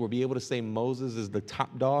world where be able to say Moses is the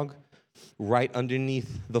top dog right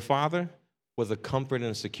underneath the Father was a comfort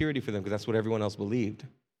and a security for them because that's what everyone else believed.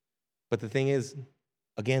 But the thing is,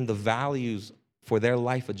 again, the values for their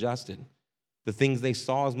life adjusted. The things they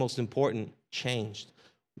saw as most important changed.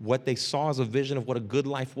 What they saw as a vision of what a good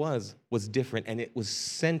life was different, and it was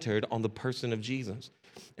centered on the person of Jesus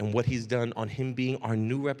and what he's done on him being our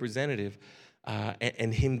new representative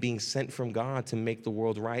and him being sent from God to make the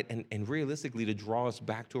world right and realistically to draw us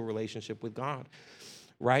back to a relationship with God,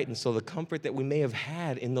 right? And so the comfort that we may have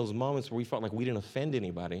had in those moments where we felt like we didn't offend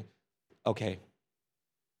anybody, okay,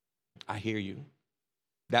 I hear you.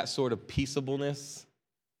 That sort of peaceableness,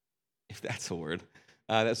 if that's a word,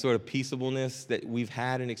 that sort of peaceableness that we've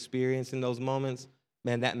had and experienced in those moments,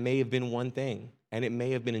 man, that may have been one thing, and it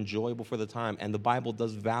may have been enjoyable for the time, and the Bible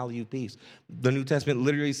does value peace. The New Testament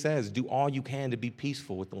literally says, do all you can to be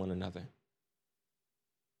peaceful with one another.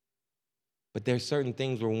 But there's certain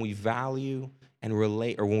things where when we value and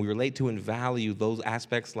relate, or when we relate to and value those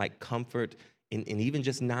aspects like comfort and even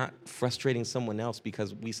just not frustrating someone else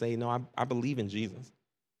because we say, no, I believe in Jesus.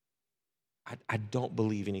 I don't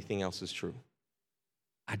believe anything else is true.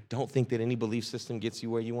 I don't think that any belief system gets you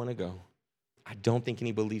where you want to go. I don't think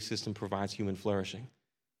any belief system provides human flourishing.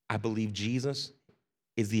 I believe Jesus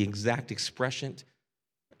is the exact expression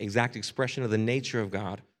of the nature of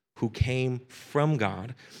God, who came from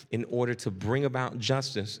God in order to bring about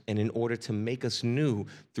justice and in order to make us new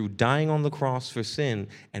through dying on the cross for sin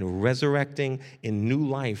and resurrecting in new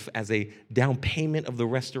life as a down payment of the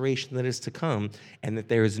restoration that is to come, and that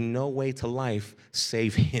there is no way to life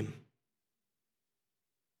save him.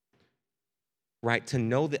 Right? To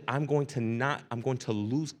know that I'm going to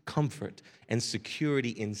lose comfort and security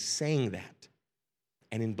in saying that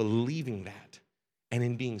and in believing that and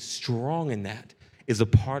in being strong in that is a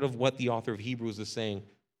part of what the author of Hebrews is saying.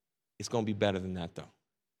 It's going to be better than that, though.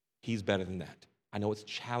 He's better than that. I know it's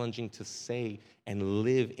challenging to say and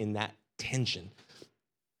live in that tension.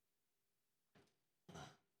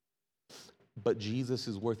 But Jesus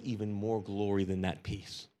is worth even more glory than that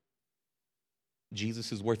peace.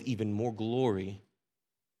 Jesus is worth even more glory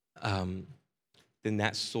than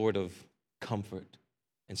that sort of comfort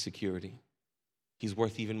and security. He's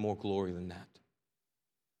worth even more glory than that.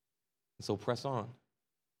 And so press on.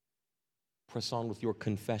 Press on with your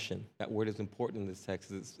confession. That word is important in this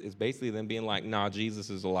text. It's basically them being like, nah, Jesus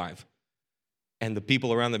is alive. And the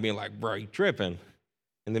people around them being like, bro, you tripping.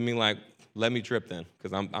 And then being like, let me trip then,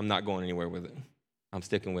 because I'm not going anywhere with it. I'm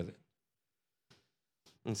sticking with it.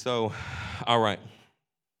 And so, all right.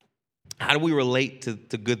 How do we relate to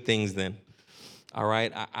good things then? All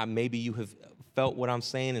right. Maybe you have felt what I'm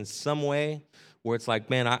saying in some way where it's like,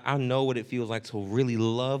 man, I know what it feels like to really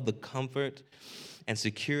love the comfort and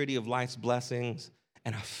security of life's blessings.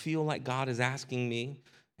 And I feel like God is asking me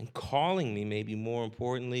and calling me, maybe more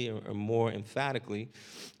importantly or more emphatically,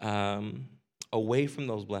 away from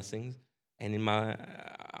those blessings. And I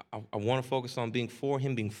want to focus on being for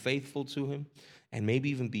him, being faithful to him, and maybe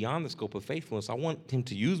even beyond the scope of faithfulness. I want him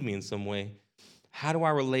to use me in some way. How do I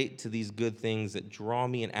relate to these good things that draw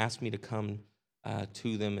me and ask me to come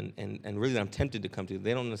to them and really that I'm tempted to come to?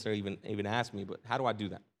 They don't necessarily even ask me, but how do I do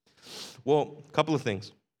that? Well, a couple of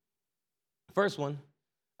things. First one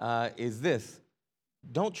is this.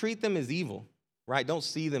 Don't treat them as evil, right? Don't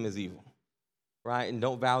see them as evil, right? And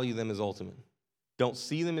don't value them as ultimate. Don't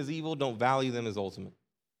see them as evil. Don't value them as ultimate.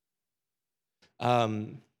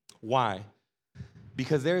 Why?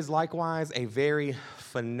 Because there is likewise a very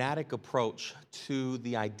fanatic approach to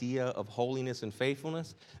the idea of holiness and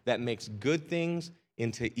faithfulness that makes good things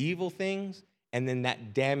into evil things, and then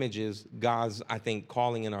that damages God's, I think,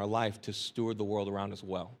 calling in our life to steward the world around us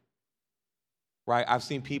well. Right? I've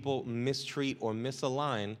seen people mistreat or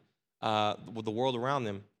misalign with the world around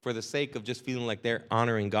them for the sake of just feeling like they're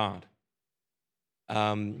honoring God.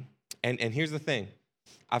 And here's the thing.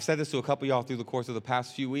 I've said this to a couple of y'all through the course of the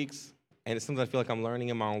past few weeks, and it's something I feel like I'm learning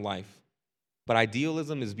in my own life. But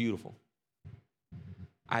idealism is beautiful.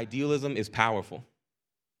 Idealism is powerful.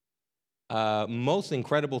 Most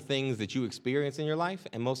incredible things that you experience in your life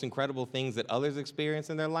and most incredible things that others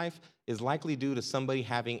experience in their life is likely due to somebody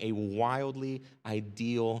having a wildly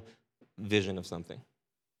ideal vision of something.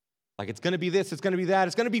 Like, it's going to be this, it's going to be that,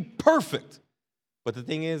 it's going to be perfect. But the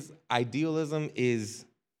thing is, idealism is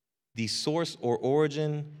the source or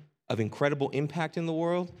origin of incredible impact in the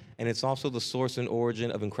world, and it's also the source and origin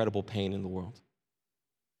of incredible pain in the world.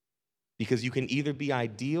 Because you can either be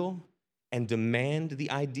ideal and demand the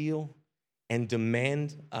ideal and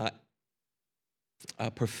demand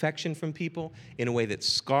perfection from people in a way that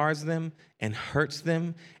scars them and hurts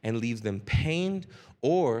them and leaves them pained,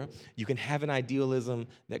 or you can have an idealism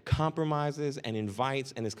that compromises and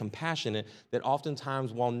invites and is compassionate, that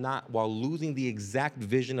oftentimes, while losing the exact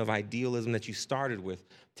vision of idealism that you started with,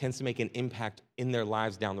 tends to make an impact in their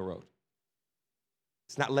lives down the road.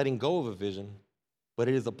 It's not letting go of a vision, but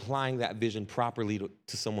it is applying that vision properly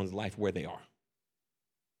to someone's life where they are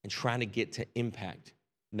and trying to get to impact,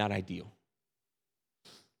 not ideal.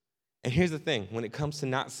 And here's the thing. When it comes to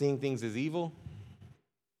not seeing things as evil,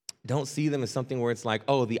 don't see them as something where it's like,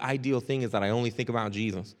 oh, the ideal thing is that I only think about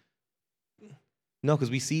Jesus. No, because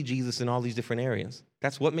we see Jesus in all these different areas.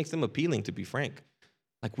 That's what makes them appealing, to be frank.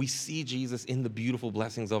 Like, we see Jesus in the beautiful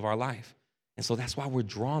blessings of our life. And so that's why we're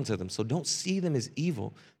drawn to them. So don't see them as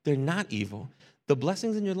evil. They're not evil. The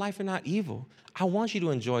blessings in your life are not evil. I want you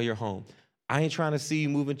to enjoy your home. I ain't trying to see you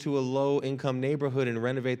move into a low-income neighborhood and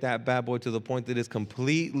renovate that bad boy to the point that it's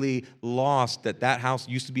completely lost, that house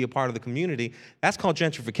used to be a part of the community. That's called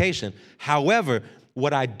gentrification. However,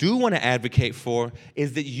 what I do want to advocate for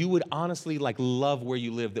is that you would honestly love where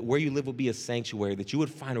you live, that where you live would be a sanctuary, that you would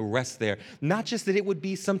find a rest there. Not just that it would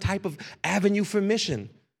be some type of avenue for mission,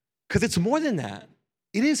 because it's more than that.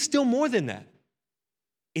 It is still more than that.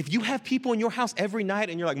 If you have people in your house every night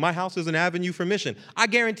and you're like, my house is an avenue for mission, I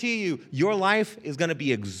guarantee you, your life is going to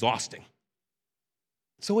be exhausting.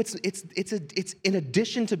 So it's in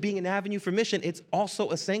addition to being an avenue for mission, it's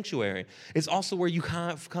also a sanctuary. It's also where you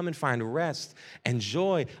come and find rest and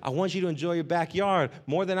joy. I want you to enjoy your backyard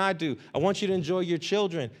more than I do. I want you to enjoy your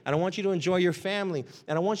children, and I want you to enjoy your family,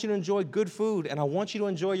 and I want you to enjoy good food, and I want you to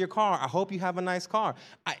enjoy your car. I hope you have a nice car.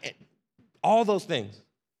 All those things,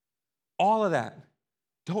 all of that.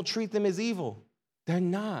 Don't treat them as evil. They're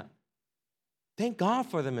not. Thank God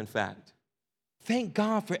for them, in fact. Thank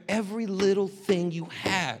God for every little thing you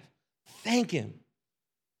have. Thank Him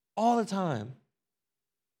all the time.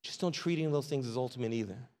 Just don't treat any of those things as ultimate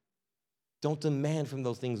either. Don't demand from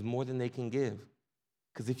those things more than they can give.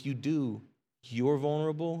 Because if you do, you're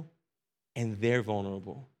vulnerable and they're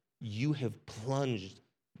vulnerable. You have plunged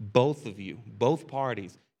both of you, both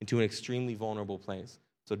parties, into an extremely vulnerable place.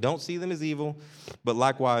 So don't see them as evil, but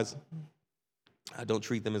likewise, don't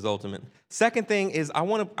treat them as ultimate. Second thing is I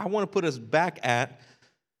want to put us back at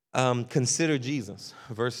consider Jesus,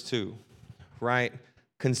 verse 2, right?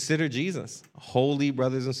 Consider Jesus. Holy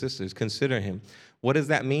brothers and sisters, consider Him. What does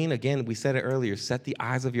that mean? Again, we said it earlier. Set the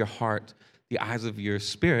eyes of your heart, the eyes of your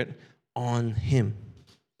spirit on Him,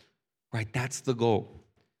 right? That's the goal.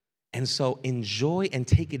 And so enjoy and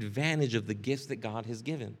take advantage of the gifts that God has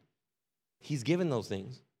given. He's given those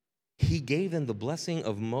things. He gave them the blessing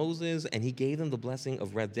of Moses, and He gave them the blessing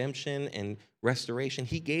of redemption and restoration.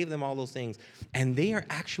 He gave them all those things. And they are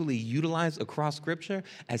actually utilized across Scripture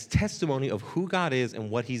as testimony of who God is and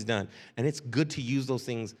what He's done. And it's good to use those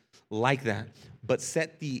things like that. But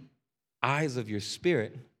set the eyes of your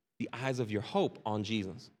spirit, the eyes of your hope on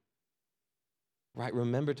Jesus. Right?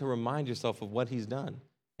 Remember to remind yourself of what He's done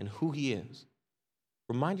and who He is.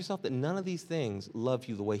 Remind yourself that none of these things love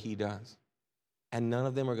you the way He does. And none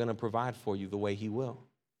of them are going to provide for you the way He will.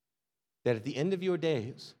 That at the end of your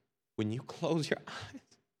days, when you close your eyes,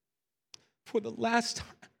 for the last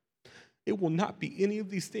time, it will not be any of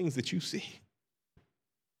these things that you see.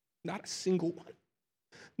 Not a single one.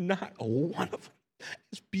 Not a one of them.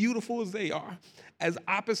 As beautiful as they are, as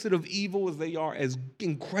opposite of evil as they are, as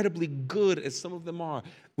incredibly good as some of them are,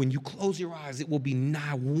 when you close your eyes, it will be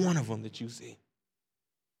not one of them that you see.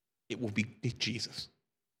 It will be Jesus.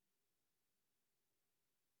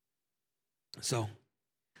 So,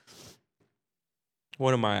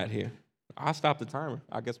 what am I at here? I stopped the timer.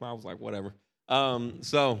 I guess I was like, whatever. I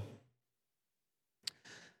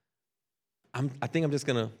think I'm just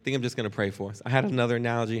gonna pray for us. I had another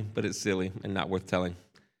analogy, but it's silly and not worth telling.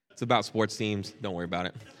 It's about sports teams. Don't worry about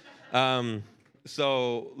it.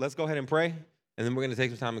 So let's go ahead and pray, and then we're gonna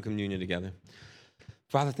take some time in communion together.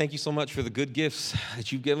 Father, thank you so much for the good gifts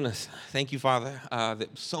that you've given us. Thank you, Father, that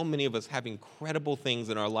so many of us have incredible things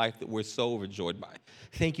in our life that we're so overjoyed by.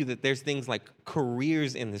 Thank you that there's things like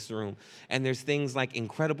careers in this room, and there's things like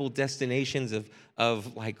incredible destinations of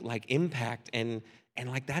impact, and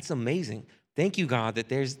like that's amazing. Thank you, God, that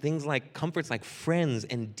there's things like comforts like friends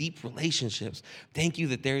and deep relationships. Thank you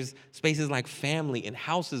that there's spaces like family and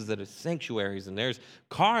houses that are sanctuaries, and there's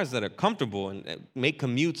cars that are comfortable and make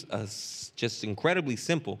commutes just incredibly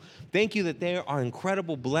simple. Thank you that there are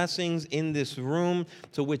incredible blessings in this room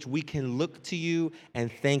to which we can look to you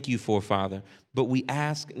and thank you for, Father. But we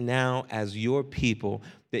ask now as your people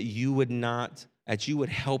that you would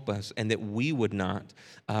help us and that we would not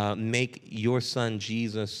make your Son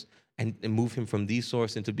Jesus and move him from the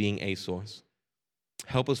source into being a source.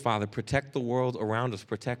 Help us, Father, protect the world around us,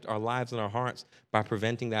 protect our lives and our hearts by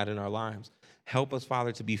preventing that in our lives. Help us,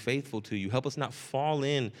 Father, to be faithful to you. Help us not fall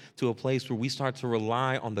into a place where we start to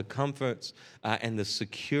rely on the comforts and the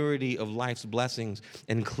security of life's blessings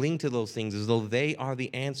and cling to those things as though they are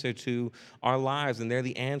the answer to our lives and they're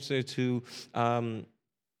the answer to the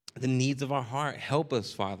needs of our heart. Help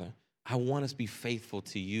us, Father. I want us to be faithful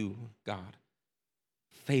to you, God.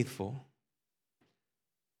 Faithful.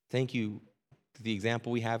 Thank you. The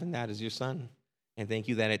example we have in that is your Son. And thank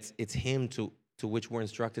you that it's him to which we're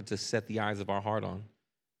instructed to set the eyes of our heart on.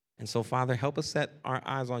 And so, Father, help us set our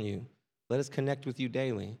eyes on you. Let us connect with you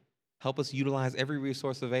daily. Help us utilize every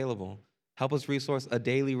resource available. Help us resource a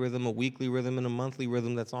daily rhythm, a weekly rhythm, and a monthly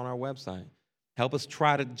rhythm that's on our website. Help us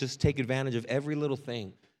try to just take advantage of every little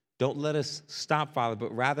thing. Don't let us stop, Father,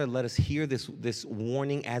 but rather let us hear this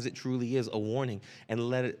warning as it truly is, a warning, and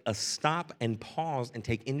let us stop and pause and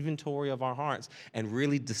take inventory of our hearts and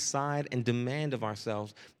really decide and demand of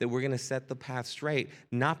ourselves that we're going to set the path straight,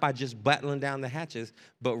 not by just battling down the hatches,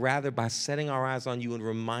 but rather by setting our eyes on you and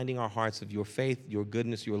reminding our hearts of your faith, your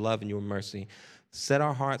goodness, your love, and your mercy. Set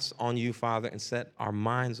our hearts on you, Father, and set our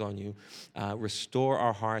minds on you. Restore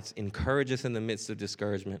our hearts. Encourage us in the midst of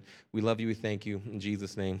discouragement. We love you. We thank you. In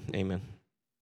Jesus' name, amen.